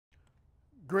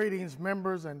Greetings,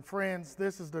 members and friends.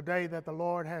 This is the day that the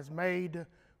Lord has made.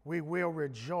 We will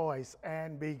rejoice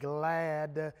and be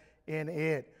glad in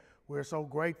it. We're so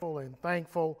grateful and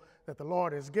thankful that the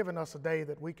Lord has given us a day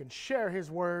that we can share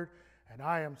His word. And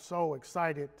I am so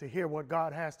excited to hear what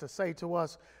God has to say to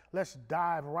us. Let's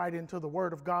dive right into the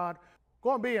word of God.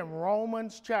 Going to be in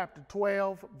Romans chapter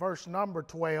 12, verse number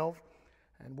 12.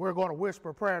 And we're going to whisper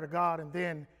a prayer to God and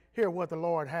then hear what the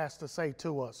Lord has to say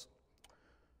to us.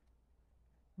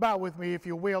 Bow with me, if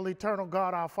you will. Eternal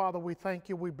God, our Father, we thank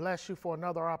you. We bless you for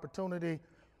another opportunity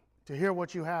to hear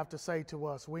what you have to say to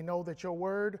us. We know that your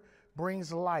word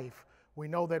brings life. We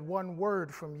know that one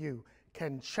word from you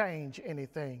can change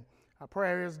anything. Our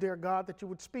prayer is, dear God, that you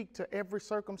would speak to every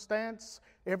circumstance,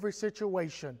 every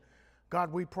situation.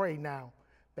 God, we pray now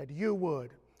that you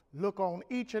would look on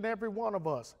each and every one of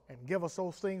us and give us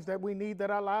those things that we need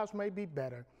that our lives may be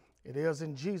better. It is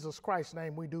in Jesus Christ's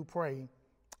name we do pray.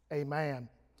 Amen.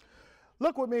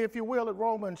 Look with me, if you will, at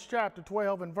Romans chapter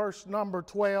 12 and verse number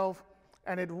 12,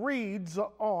 and it reads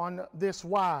on this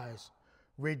wise: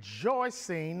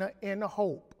 rejoicing in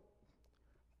hope,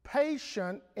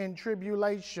 patient in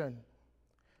tribulation,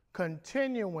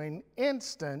 continuing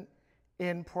instant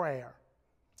in prayer.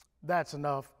 That's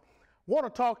enough. I want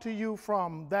to talk to you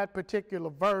from that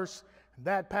particular verse,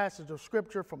 that passage of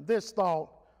scripture, from this thought: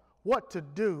 what to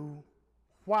do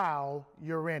while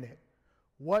you're in it.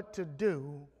 What to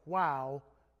do while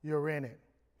you're in it.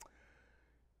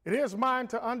 It is mine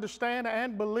to understand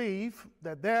and believe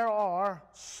that there are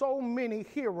so many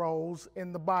heroes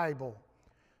in the Bible,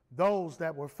 those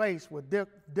that were faced with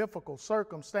difficult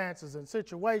circumstances and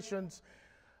situations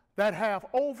that have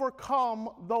overcome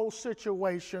those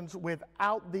situations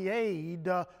without the aid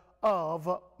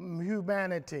of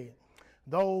humanity.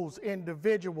 Those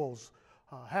individuals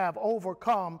have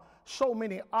overcome so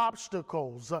many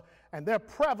obstacles, and they're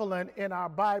prevalent in our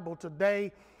Bible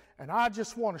today. And I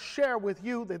just want to share with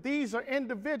you that these are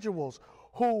individuals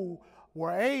who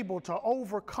were able to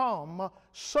overcome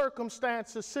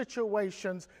circumstances,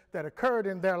 situations that occurred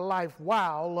in their life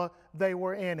while they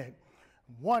were in it.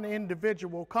 One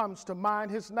individual comes to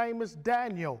mind. His name is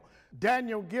Daniel.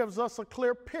 Daniel gives us a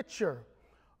clear picture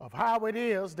of how it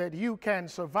is that you can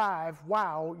survive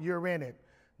while you're in it.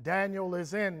 Daniel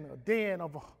is in a den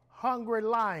of hungry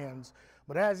lions,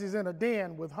 but as he's in a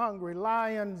den with hungry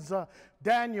lions,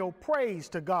 Daniel prays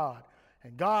to God,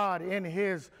 and God, in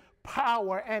his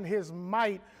power and his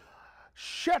might,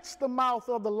 shuts the mouth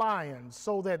of the lions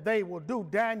so that they will do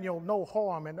Daniel no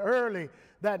harm. And early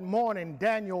that morning,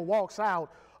 Daniel walks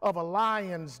out of a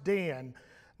lion's den.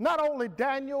 Not only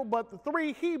Daniel, but the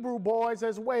three Hebrew boys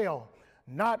as well,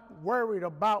 not worried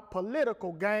about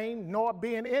political gain nor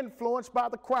being influenced by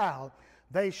the crowd.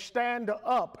 They stand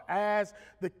up as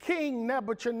the king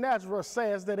Nebuchadnezzar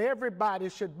says that everybody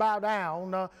should bow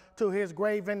down to his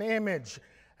graven image.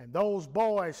 And those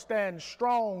boys stand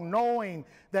strong, knowing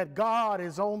that God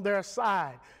is on their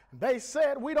side. They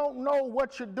said, we don't know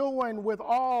what you're doing with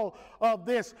all of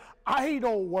this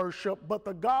idol worship, but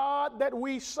the God that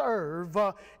we serve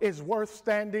is worth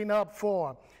standing up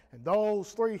for. And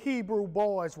those three Hebrew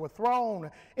boys were thrown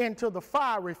into the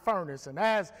fiery furnace. And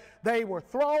as they were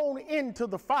thrown into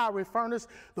the fiery furnace,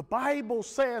 the Bible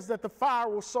says that the fire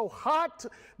was so hot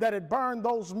that it burned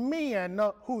those men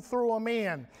who threw them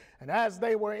in. And as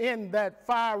they were in that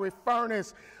fiery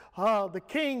furnace, the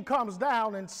king comes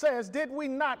down and says, did we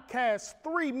not cast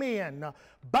three men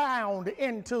bound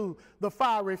into the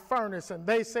fiery furnace? And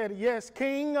they said, yes,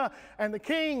 king. And the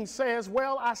king says,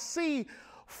 well, I see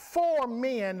four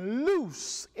men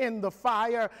loose in the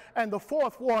fire, and the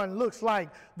fourth one looks like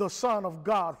the Son of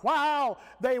God. While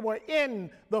they were in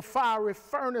the fiery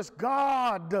furnace,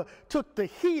 God took the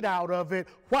heat out of it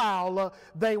while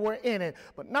they were in it.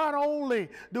 But not only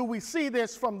do we see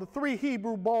this from the three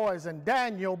Hebrew boys and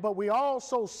Daniel, but we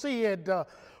also see it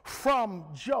from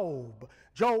Job.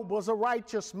 Job was a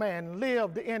righteous man,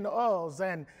 lived in Uz,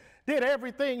 and did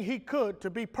everything he could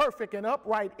to be perfect and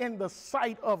upright in the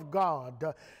sight of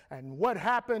God. And what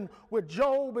happened with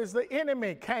Job is the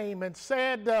enemy came and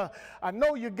said, I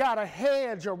know you got a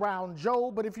hedge around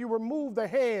Job, but if you remove the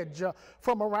hedge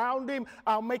from around him,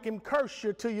 I'll make him curse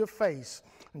you to your face.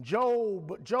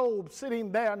 Job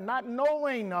sitting there not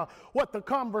knowing what the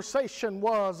conversation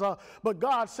was, but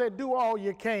God said, do all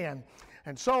you can.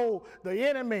 And so the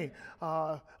enemy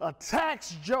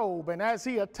attacks Job, and as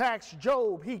he attacks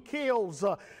Job, he kills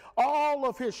all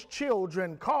of his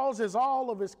children, causes all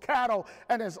of his cattle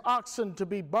and his oxen to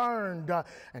be burned.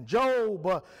 And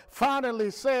Job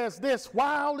finally says this,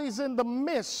 while he's in the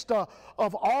midst of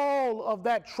all of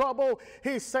that trouble,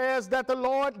 he says that the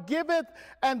Lord giveth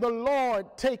and the Lord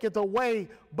taketh away,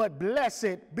 but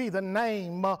blessed be the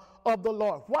name of the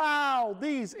Lord. While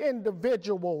these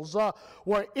individuals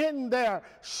were in their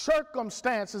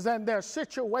circumstances and their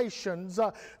situations,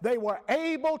 they were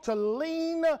able to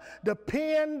lean,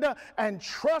 depend, and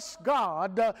trust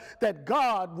God that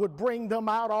God would bring them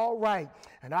out all right.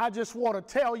 And I just want to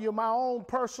tell you my own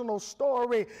personal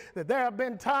story, that there have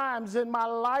been times in my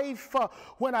life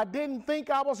when I didn't think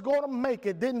I was going to make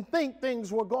it, didn't think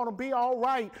things were going to be all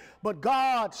right, but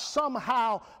God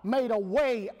somehow made a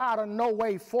way out of no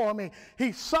way for me.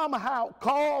 He somehow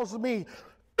caused me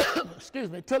excuse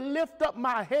me, to lift up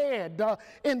my head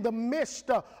in the midst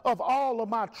of all of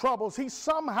my troubles. He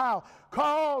somehow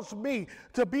caused me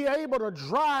to be able to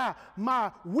dry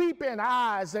my weeping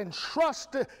eyes and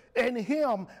trust in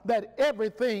him that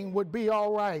everything would be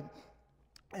all right.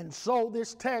 And so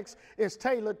this text is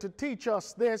tailored to teach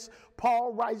us this.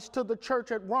 Paul writes to the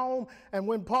church at Rome, and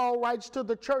when Paul writes to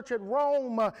the church at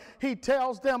Rome, he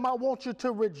tells them, I want you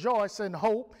to rejoice in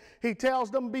hope. He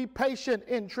tells them be patient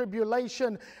in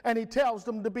tribulation, and he tells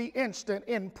them to be instant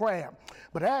in prayer.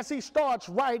 But as he starts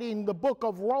writing the book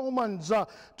of Romans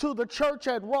to the church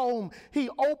at Rome, he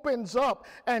opens up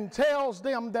and tells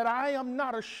them that I am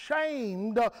not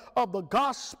ashamed of the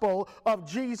gospel of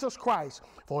Jesus Christ,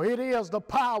 for it is the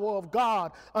power of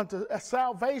God unto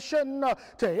salvation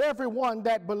to everyone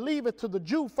that believeth, to the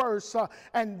Jew first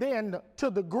and then to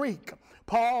the Greek.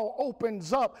 Paul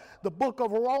opens up the book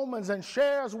of Romans and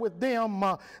shares with them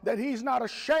that he's not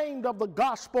ashamed of the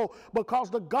gospel, because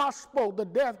the gospel, the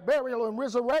death, burial, and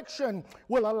resurrection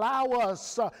will allow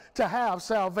us to have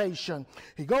salvation.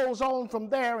 He goes on from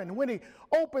there, and when he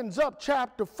opens up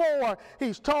chapter 4,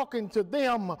 he's talking to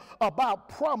them about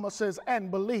promises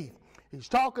and belief. He's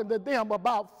talking to them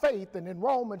about faith, and in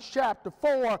Romans chapter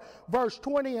 4, verse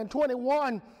 20 and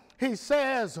 21, he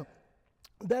says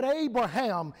that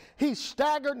Abraham, he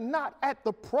staggered not at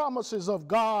the promises of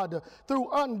God through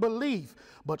unbelief,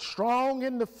 but strong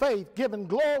in the faith, giving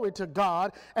glory to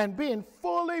God, and being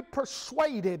fully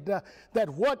persuaded that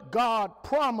what God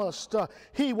promised,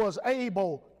 he was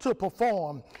able to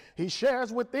perform. He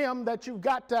shares with them that you've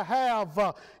got to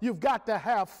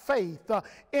have faith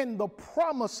in the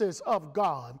promises of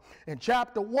God. In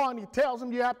chapter 1, he tells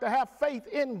them you have to have faith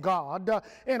in God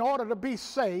in order to be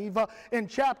saved. In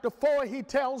chapter 4, he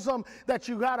tells them that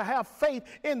you got to have faith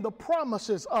in the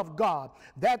promises of God,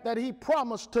 that he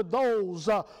promised to those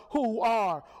who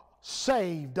are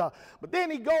saved. But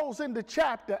then he goes into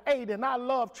chapter 8, and I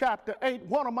love chapter 8,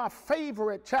 one of my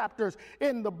favorite chapters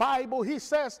in the Bible. He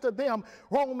says to them,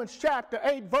 Romans chapter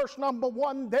 8, verse number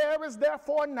 1, there is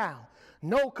therefore now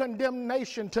no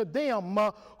condemnation to them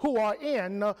who are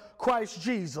in Christ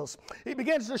Jesus. He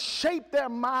begins to shape their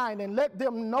mind and let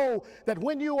them know that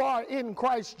when you are in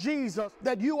Christ Jesus,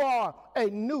 that you are a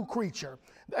new creature,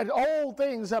 that old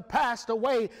things have passed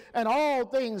away and all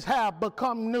things have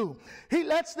become new. He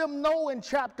lets them know in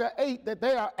chapter 8 that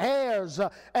they are heirs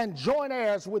and joint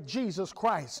heirs with Jesus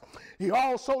Christ. He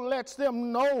also lets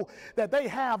them know that they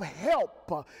have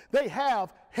help. They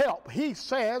have help. He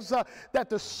says that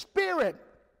the Spirit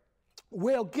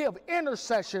will give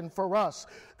intercession for us,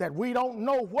 that we don't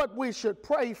know what we should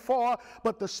pray for,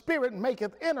 but the Spirit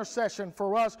maketh intercession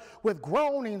for us with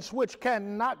groanings which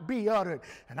cannot be uttered.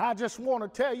 And I just want to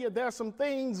tell you, there's some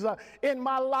things in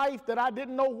my life that I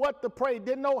didn't know what to pray,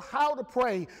 didn't know how to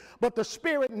pray, but the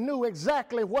Spirit knew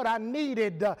exactly what I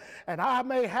needed. And I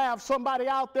may have somebody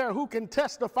out there who can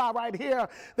testify right here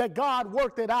that God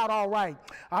worked it out all right.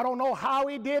 I don't know how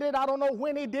he did it, I don't know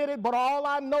when he did it, but all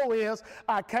I know is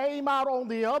I came out on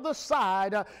the other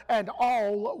side and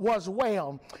all was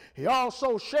well. He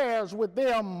also shares with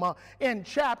them in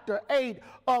chapter 8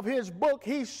 of his book,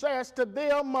 he says to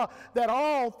them that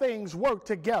all things work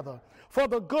together for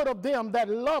the good of them that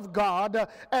love God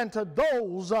and to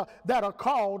those that are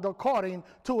called according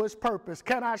to his purpose.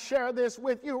 Can I share this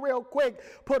with you real quick?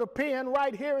 Put a pin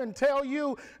right here and tell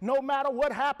you, no matter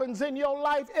what happens in your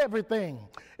life, everything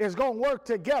is going to work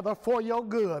together for your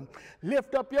good.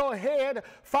 Lift up your head,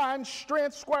 find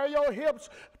strength, square your hips,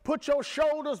 put your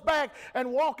shoulders back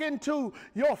and walk into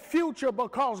your future,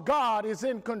 because God is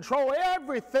in control.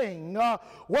 Everything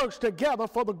works together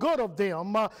for the good of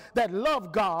them that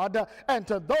love God and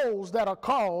to those that are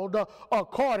called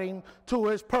according to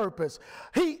his purpose.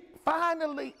 He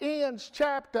finally ends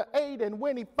chapter 8, and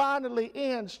when he finally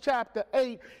ends chapter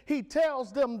 8, he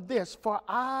tells them this: for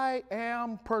I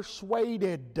am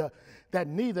persuaded that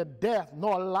neither death,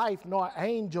 nor life, nor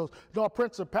angels, nor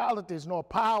principalities, nor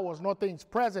powers, nor things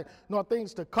present, nor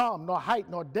things to come, nor height,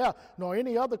 nor depth, nor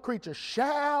any other creature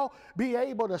shall be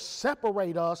able to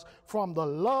separate us from the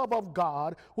love of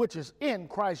God, which is in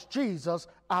Christ Jesus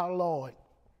our Lord.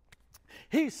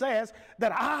 He says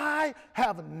that I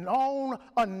have known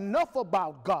enough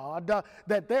about God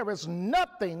that there is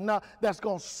nothing that's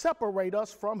going to separate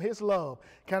us from his love.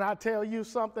 Can I tell you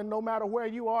something? No matter where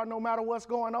you are, no matter what's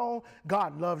going on,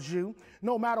 God loves you.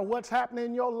 No matter what's happening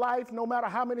in your life, no matter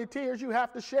how many tears you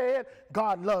have to shed,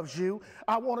 God loves you.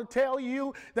 I want to tell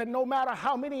you that no matter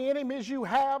how many enemies you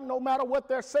have, no matter what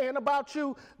they're saying about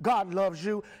you, God loves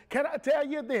you. Can I tell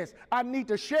you this? I need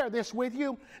to share this with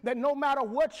you, that no matter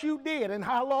what you did and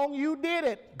how long you did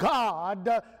it, God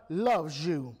loves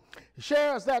you. He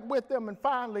shares that with them and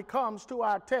finally comes to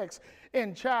our text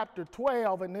in chapter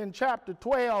 12. And in chapter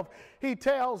 12, he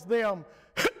tells them,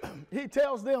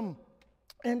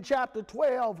 in chapter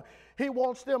 12, he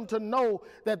wants them to know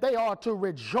that they are to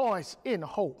rejoice in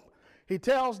hope. He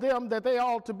tells them that they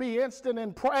ought to be instant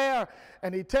in prayer,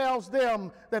 and he tells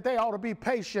them that they ought to be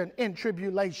patient in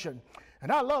tribulation.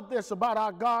 And I love this about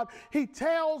our God. He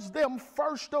tells them,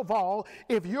 first of all,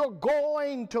 if you're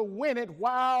going to win it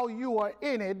while you are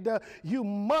in it, you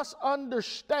must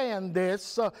understand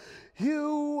this.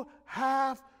 You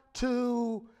have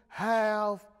to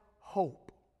have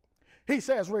hope. He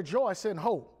says, rejoice in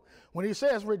hope. When he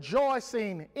says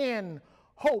rejoicing in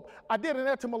hope, I did an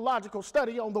etymological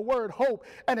study on the word hope,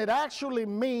 and it actually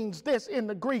means this in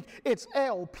the Greek. It's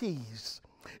LPs.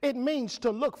 It means to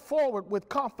look forward with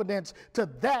confidence to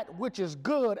that which is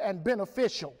good and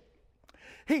beneficial.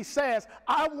 He says,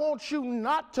 I want you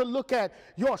not to look at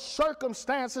your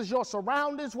circumstances, your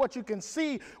surroundings, what you can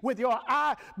see with your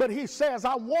eye, but he says,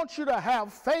 I want you to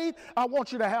have faith. I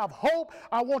want you to have hope.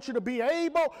 I want you to be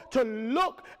able to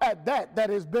look at that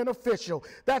is beneficial.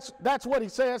 That's what he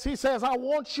says. He says, I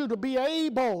want you to be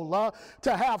able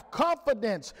to have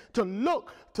confidence, to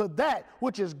look to that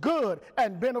which is good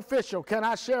and beneficial. Can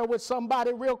I share with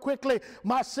somebody real quickly?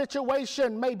 My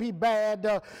situation may be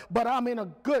bad, but I'm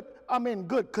in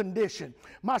good condition.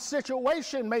 My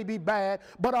situation may be bad,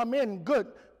 but I'm in good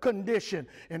condition.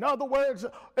 In other words,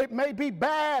 it may be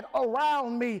bad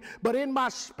around me, but in my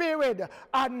spirit,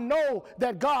 I know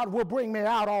that God will bring me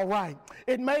out all right.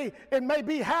 It may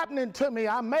be happening to me.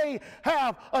 I may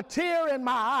have a tear in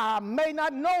my eye. I may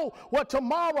not know what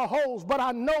tomorrow holds, but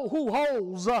I know who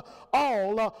holds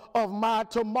all of my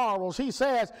tomorrows. He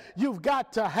says, you've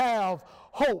got to have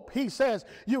hope. He says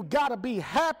you got to be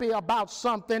happy about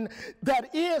something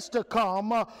that is to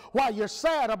come while you're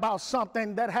sad about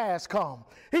something that has come.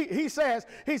 He says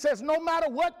no matter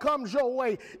what comes your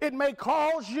way, it may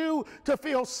cause you to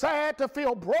feel sad, to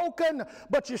feel broken,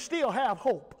 but you still have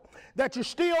hope. That you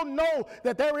still know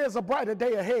that there is a brighter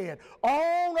day ahead.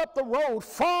 On up the road,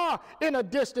 far in a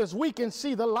distance, we can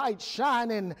see the light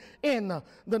shining in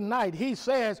the night. He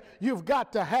says you've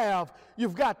got to have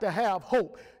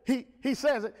hope. He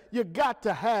says you got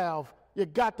to have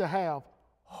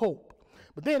hope.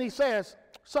 But then he says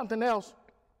something else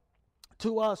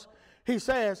to us. He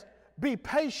says, be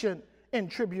patient in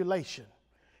tribulation.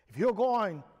 If you're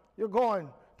going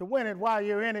to win it while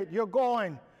you're in it, you're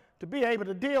going to be able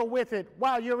to deal with it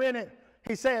while you're in it.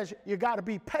 He says you got to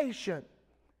be patient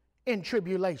in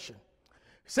tribulation.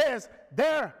 He says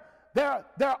there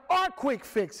are quick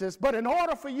fixes, but in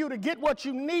order for you to get what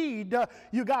you need,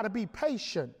 you got to be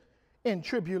patient in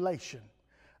tribulation.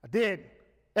 I did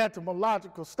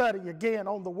etymological study again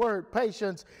on the word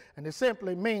patience, and it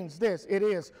simply means this. It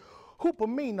is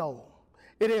hupomeno.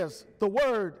 It is the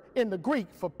word in the Greek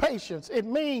for patience. It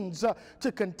means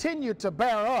to continue to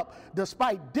bear up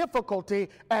despite difficulty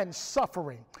and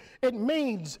suffering. It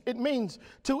means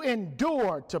to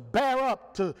endure, to bear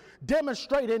up, to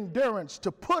demonstrate endurance,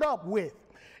 to put up with.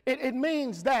 It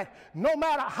means that no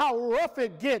matter how rough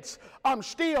it gets, I'm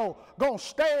still going to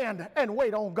stand and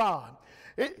wait on God.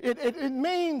 It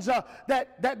means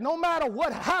that no matter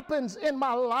what happens in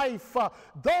my life,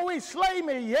 though he slay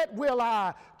me, yet will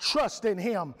I trust in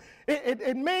him.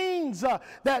 It means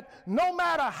that no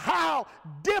matter how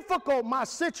difficult my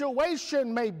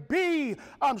situation may be,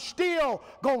 I'm still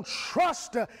going to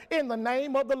trust in the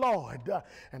name of the Lord.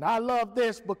 And I love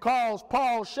this because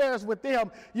Paul shares with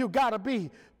them, you got to be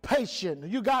patient.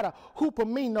 You got to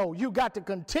hupomino. You got to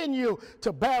continue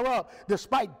to bear up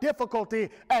despite difficulty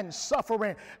and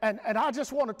suffering. And I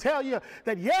just want to tell you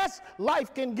that yes,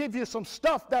 life can give you some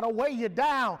stuff that'll weigh you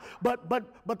down. But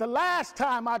the last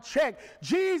time I checked,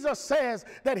 Jesus says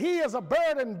that he is a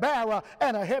burden bearer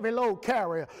and a heavy load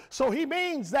carrier. So he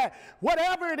means that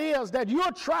whatever it is that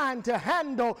you're trying to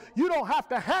handle, you don't have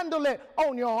to handle it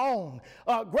on your own.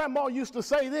 Grandma used to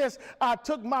say this: I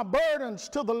took my burdens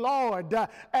to the Lord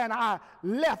and I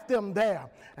left them there.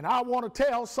 And I want to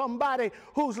tell somebody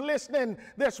who's listening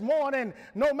this morning,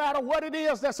 no matter what it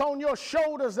is that's on your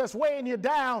shoulders that's weighing you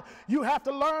down, you have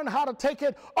to learn how to take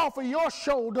it off of your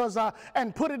shoulders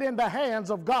and put it in the hands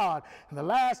of God. And the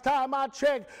last time I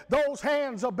checked, those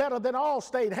hands are better than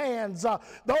Allstate hands.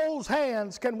 Those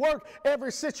hands can work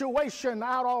every situation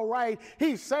out all right.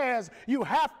 He says you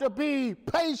have to be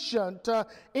patient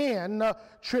in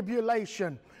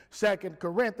tribulation. 2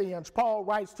 Corinthians, Paul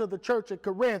writes to the church at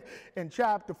Corinth in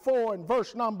chapter 4 and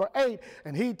verse number 8,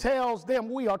 and he tells them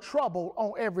we are troubled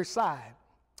on every side.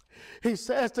 He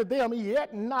says to them,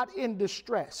 yet not in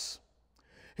distress.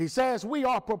 He says we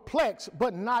are perplexed,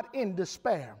 but not in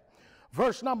despair.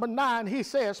 Verse number 9, he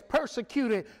says,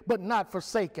 persecuted but not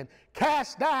forsaken,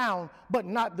 cast down but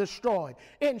not destroyed.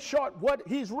 In short, what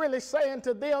he's really saying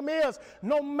to them is,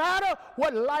 no matter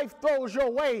what life throws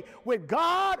your way, with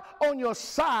God on your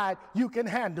side, you can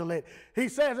handle it. He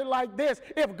says it like this: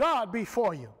 if God be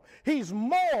for you, he's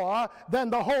more than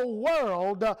the whole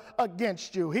world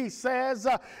against you. He says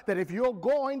that if you're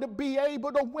going to be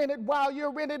able to win it while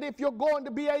you're in it, if you're going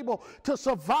to be able to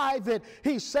survive it,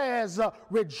 he says,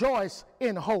 rejoice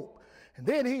in hope. And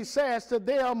then he says to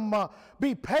them,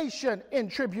 be patient in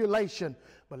tribulation.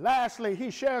 But lastly,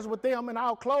 he shares with them, and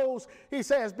I'll close, he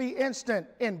says, be instant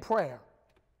in prayer.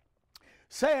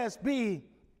 Says, be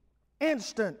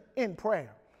instant in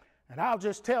prayer. And I'll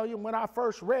just tell you, when I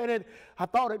first read it, I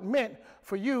thought it meant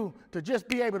for you to just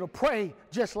be able to pray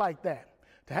just like that,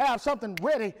 to have something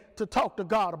ready to talk to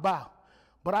God about.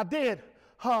 But I did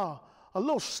a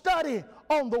little study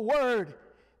on the word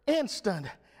instant,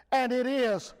 and it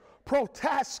is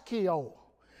protaskio.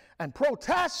 And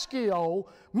protaskio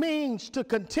means to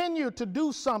continue to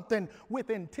do something with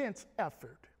intense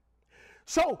effort.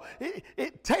 So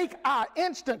take our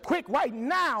instant, quick, right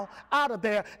now out of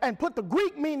there and put the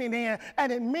Greek meaning in,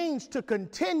 and it means to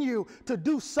continue to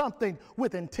do something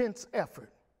with intense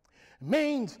effort. It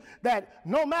means that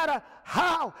no matter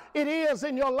how it is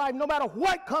in your life, no matter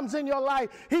what comes in your life,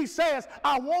 he says,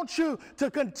 I want you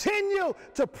to continue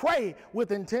to pray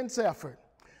with intense effort.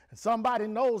 And somebody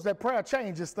knows that prayer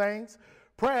changes things.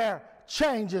 Prayer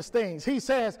changes things. He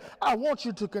says, I want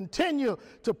you to continue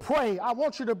to pray. I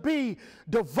want you to be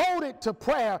devoted to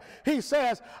prayer. He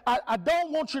says, I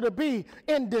don't want you to be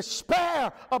in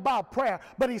despair about prayer,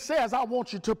 but he says, I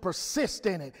want you to persist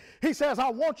in it. He says, I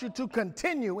want you to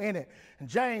continue in it. And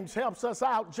James helps us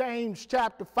out. James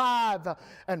chapter 5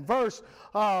 and verse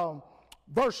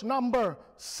number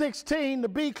 16, the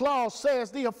B clause says,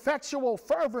 the effectual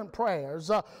fervent prayers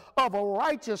of a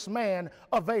righteous man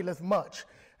availeth much.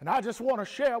 And I just want to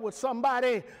share with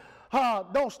somebody,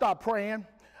 don't stop praying.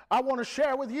 I want to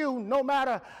share with you, no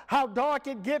matter how dark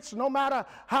it gets, no matter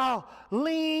how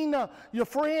lean your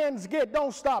friends get,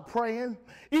 don't stop praying.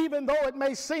 Even though it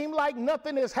may seem like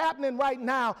nothing is happening right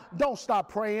now, don't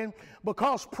stop praying,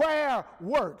 because prayer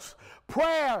works.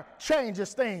 Prayer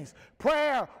changes things.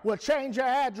 Prayer will change your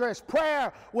address.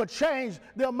 Prayer will change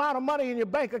the amount of money in your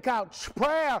bank account.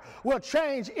 Prayer will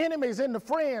change enemies into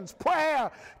friends. Prayer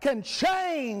can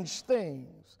change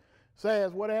things.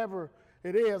 Says whatever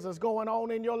it is that's going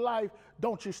on in your life,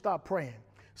 don't you stop praying.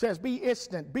 Says be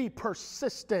instant, be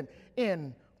persistent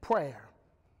in prayer.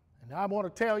 And I want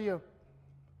to tell you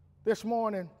this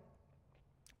morning,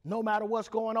 no matter what's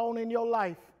going on in your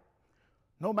life,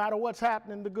 no matter what's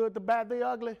happening, the good, the bad, the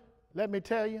ugly, let me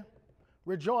tell you,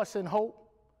 rejoice in hope,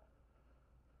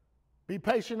 be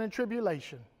patient in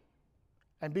tribulation,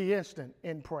 and be instant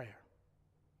in prayer.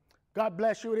 God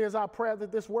bless you. It is our prayer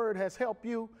that this word has helped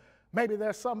you. Maybe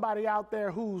there's somebody out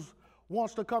there who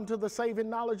wants to come to the saving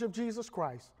knowledge of Jesus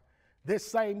Christ. This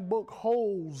same book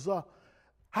holds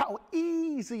how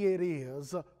easy it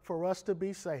is for us to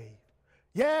be saved.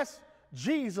 Yes,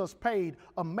 Jesus paid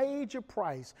a major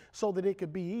price so that it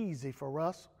could be easy for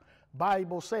us.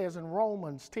 Bible says in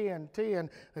Romans 10:10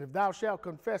 that if thou shalt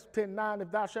confess, 10:9,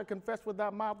 if thou shalt confess with thy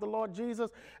mouth the Lord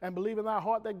Jesus and believe in thy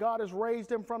heart that God has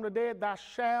raised him from the dead, thou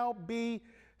shalt be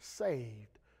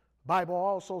saved. Bible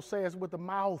also says with the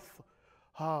mouth,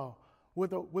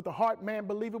 with the heart man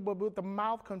believeth, but with the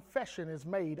mouth confession is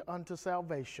made unto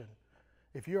salvation.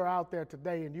 If you're out there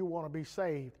today and you want to be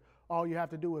saved, All you have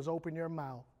to do is open your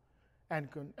mouth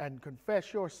and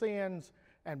confess your sins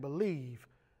and believe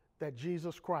that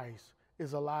Jesus Christ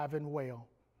is alive and well.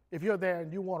 If you're there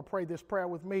and you want to pray this prayer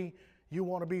with me, you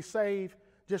want to be saved,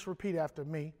 just repeat after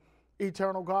me.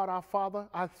 Eternal God, our Father,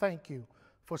 I thank you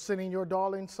for sending your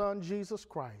darling Son, Jesus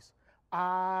Christ.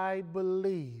 I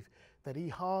believe that he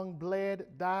hung, bled,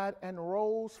 died, and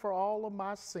rose for all of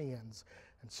my sins.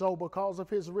 And so because of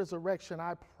his resurrection,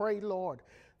 I pray, Lord,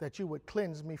 that you would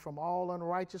cleanse me from all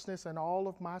unrighteousness and all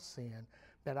of my sin,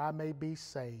 that I may be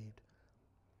saved.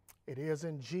 It is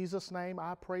in Jesus' name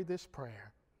I pray this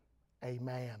prayer.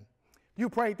 Amen. You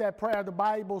prayed that prayer, the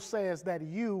Bible says that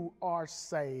you are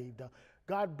saved.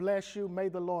 God bless you. May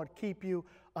the Lord keep you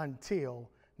until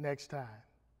next time.